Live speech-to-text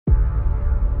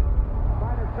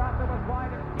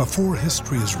Before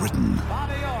history is written,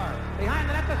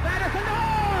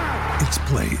 it's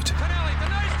played.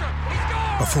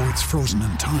 Before it's frozen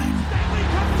in time,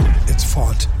 it's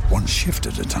fought one shift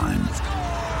at a time.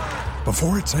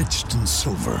 Before it's etched in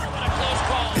silver,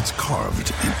 it's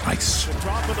carved in ice.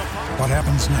 What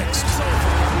happens next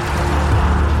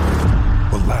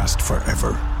will last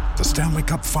forever. The Stanley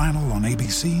Cup Final on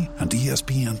ABC and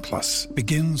ESPN Plus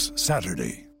begins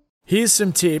Saturday. Here's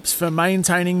some tips for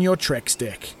maintaining your Trex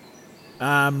deck.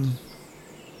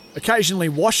 Occasionally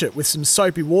wash it with some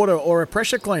soapy water or a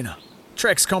pressure cleaner.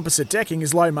 Trex composite decking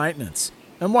is low maintenance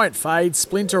and won't fade,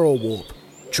 splinter or warp.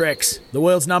 Trex, the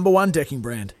world's #1 decking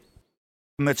brand.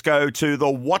 Let's go to the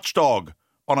Watchdog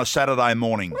on a Saturday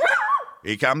morning.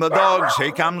 Here come the dogs.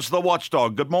 Here comes the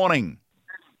Watchdog. Good morning.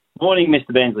 Morning,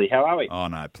 Mr. Bensley. How are we? Oh,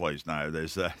 no, please, no.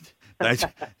 There's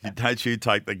don't you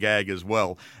take the gag as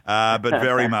well. But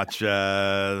very much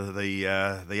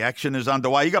the action is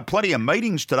underway. You got plenty of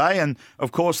meetings today and,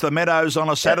 of course, the Meadows on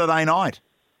a Saturday night.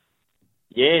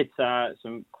 Yeah, it's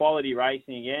some quality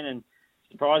racing again. And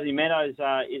surprisingly, Meadows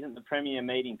isn't the premier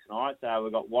meeting tonight.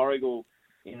 We've got Warragul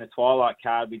in the Twilight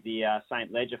card with the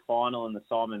St. Ledger final and the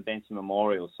Simon Benson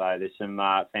Memorial. So there's some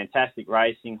fantastic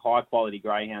racing, high-quality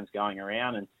greyhounds going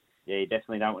around. And, yeah, you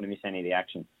definitely don't want to miss any of the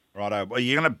action. Righto. Well,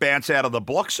 you're going to bounce out of the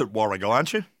blocks at Warragul,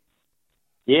 aren't you?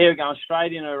 Yeah, we're going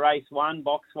straight into race 1,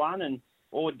 box 1, and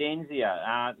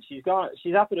Ordenzia.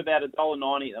 She's up at about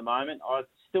 $1.90 at the moment. I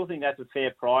still think that's a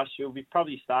fair price. She'll be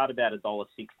probably start about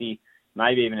 $1.60,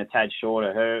 maybe even a tad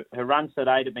shorter. Her runs to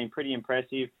date have been pretty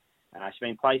impressive. She's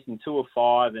been placed in 2 of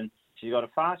 5, and she's got a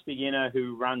fast beginner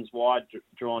who runs wide,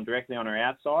 drawn directly on her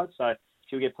outside. So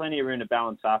she'll get plenty of room to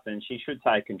balance up, and she should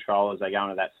take control as they go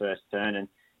into that first turn. And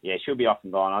yeah, she'll be off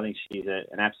and gone. I think she's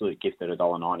an absolute gift at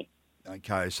 $1.90.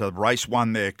 Okay, so race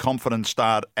 1 there, confident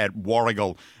start at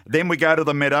Warragul. Then we go to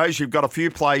the Meadows. You've got a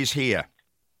few plays here.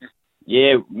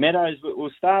 Yeah, Meadows, we'll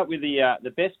start with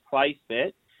the best place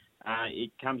bet.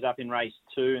 It comes up in race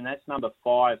 2, and that's number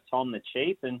 5, Tom the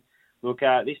Cheap. And look,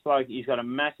 this bloke, he's got a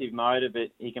massive motor,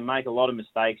 but he can make a lot of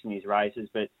mistakes in his races.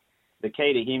 But the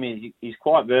key to him is he's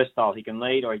quite versatile. He can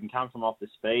lead or he can come from off the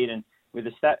speed. And with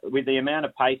the amount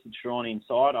of pace that's drawn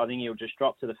inside, I think he'll just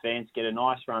drop to the fence, get a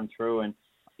nice run through, and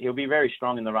he'll be very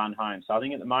strong in the run home. So I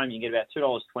think at the moment you get about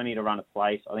 $2.20 to run a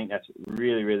place. I think that's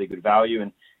really, really good value,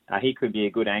 and he could be a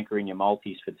good anchor in your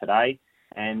multis for today.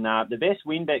 And the best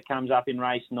win bet comes up in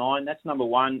race 9. That's number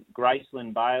 1,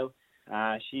 Graceland Bale.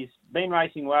 She's been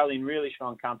racing well in really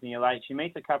strong company of late. She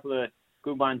meets a couple of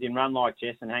good ones in Run Like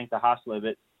Jess and Hank the Hustler,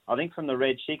 but I think from the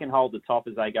red, she can hold the top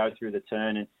as they go through the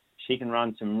turn, and she can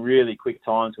run some really quick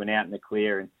times when out in the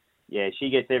clear. And, yeah,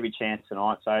 she gets every chance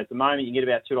tonight. So at the moment, you can get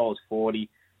about $2.40.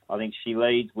 I think she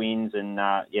leads, wins, and,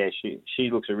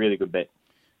 she looks a really good bet.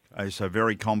 Okay, so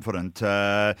very confident.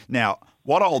 Now,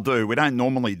 what I'll do, we don't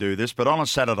normally do this, but on a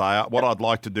Saturday, what I'd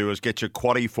like to do is get your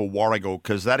quaddie for Warragul,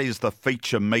 because that is the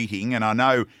feature meeting, and I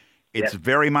know it's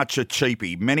very much a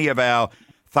cheapie. Many of our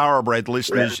thoroughbred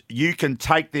listeners, you can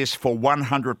take this for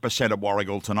 100% at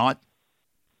Warragul tonight.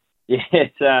 Yeah,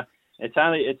 it's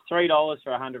 $3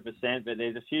 for 100%, but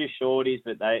there's a few shorties,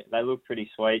 but they look pretty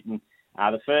sweet. And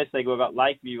the first leg we've got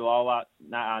Lakeview Lola,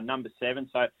 number 7.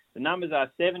 So the numbers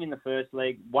are 7 in the first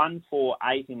leg, 1, 4,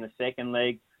 8 in the second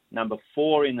leg, number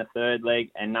 4 in the third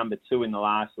leg, and number 2 in the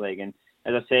last leg. And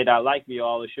as I said, Lakeview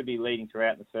Lola should be leading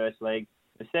throughout the first leg.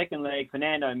 The second leg,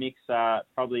 Fernando Mix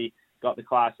probably got the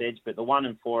class edge, but the 1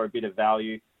 and 4 are a bit of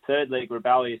value. Third leg,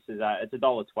 Rebellious is it's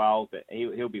 $1.12, but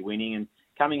he'll be winning. And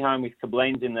coming home with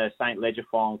Koblenz in the St. Ledger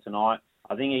final tonight,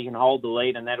 I think he can hold the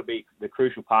lead, and that'll be the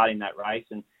crucial part in that race.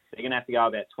 And they're going to have to go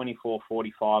about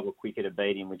 24.45 or quicker to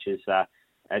beat him, which is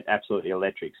absolutely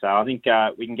electric. So I think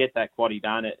we can get that quaddie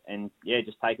done, and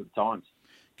just take it the times.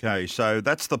 Okay, so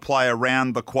that's the play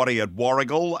around the quaddie at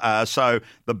Warragul. So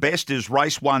the best is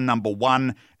race 1, number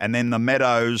 1, and then the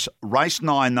Meadows, race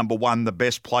 9, number 1, the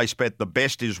best place bet. The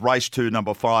best is race 2,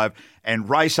 number 5, and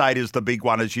race 8 is the big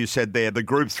one, as you said there, the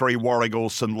Group 3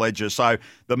 Warragul St. Ledger. So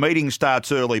the meeting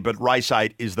starts early, but race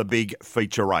 8 is the big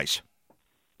feature race.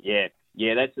 Yeah,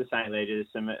 that's the St. Ledger. There's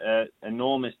some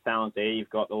enormous talent there. You've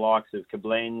got the likes of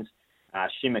Koblenz,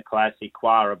 Shimmer Classic,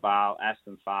 Quara Bale,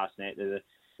 Aston Fastnet.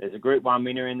 There's a Group 1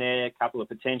 winner in there, a couple of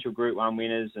potential Group 1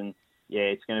 winners, and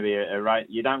it's going to be a race.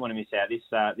 You don't want to miss out.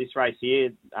 This race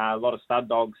here, a lot of stud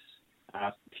dogs,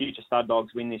 future stud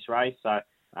dogs win this race, so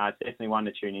it's definitely one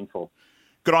to tune in for.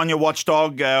 Good on you,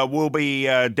 Watchdog. We'll be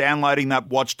downloading that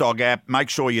Watchdog app. Make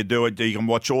sure you do it. You can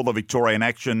watch all the Victorian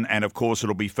action, and, of course,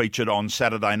 it'll be featured on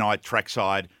Saturday night,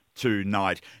 trackside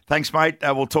tonight. Thanks, mate.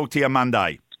 We'll talk to you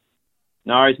Monday.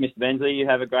 No worries, Mr. Bensley. You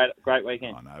have a great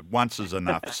weekend. I know. Once is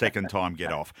enough. Second time,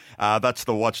 get off. That's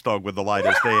the Watchdog with the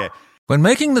latest there. When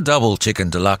making the double chicken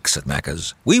deluxe at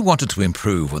Macca's, we wanted to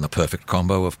improve on the perfect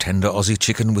combo of tender Aussie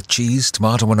chicken with cheese,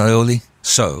 tomato and aioli.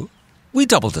 So, we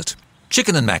doubled it.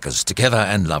 Chicken and Macca's, together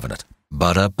and loving it.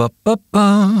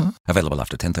 Ba-da-ba-ba-ba. Available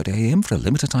after 10:30 a.m. for a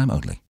limited time only.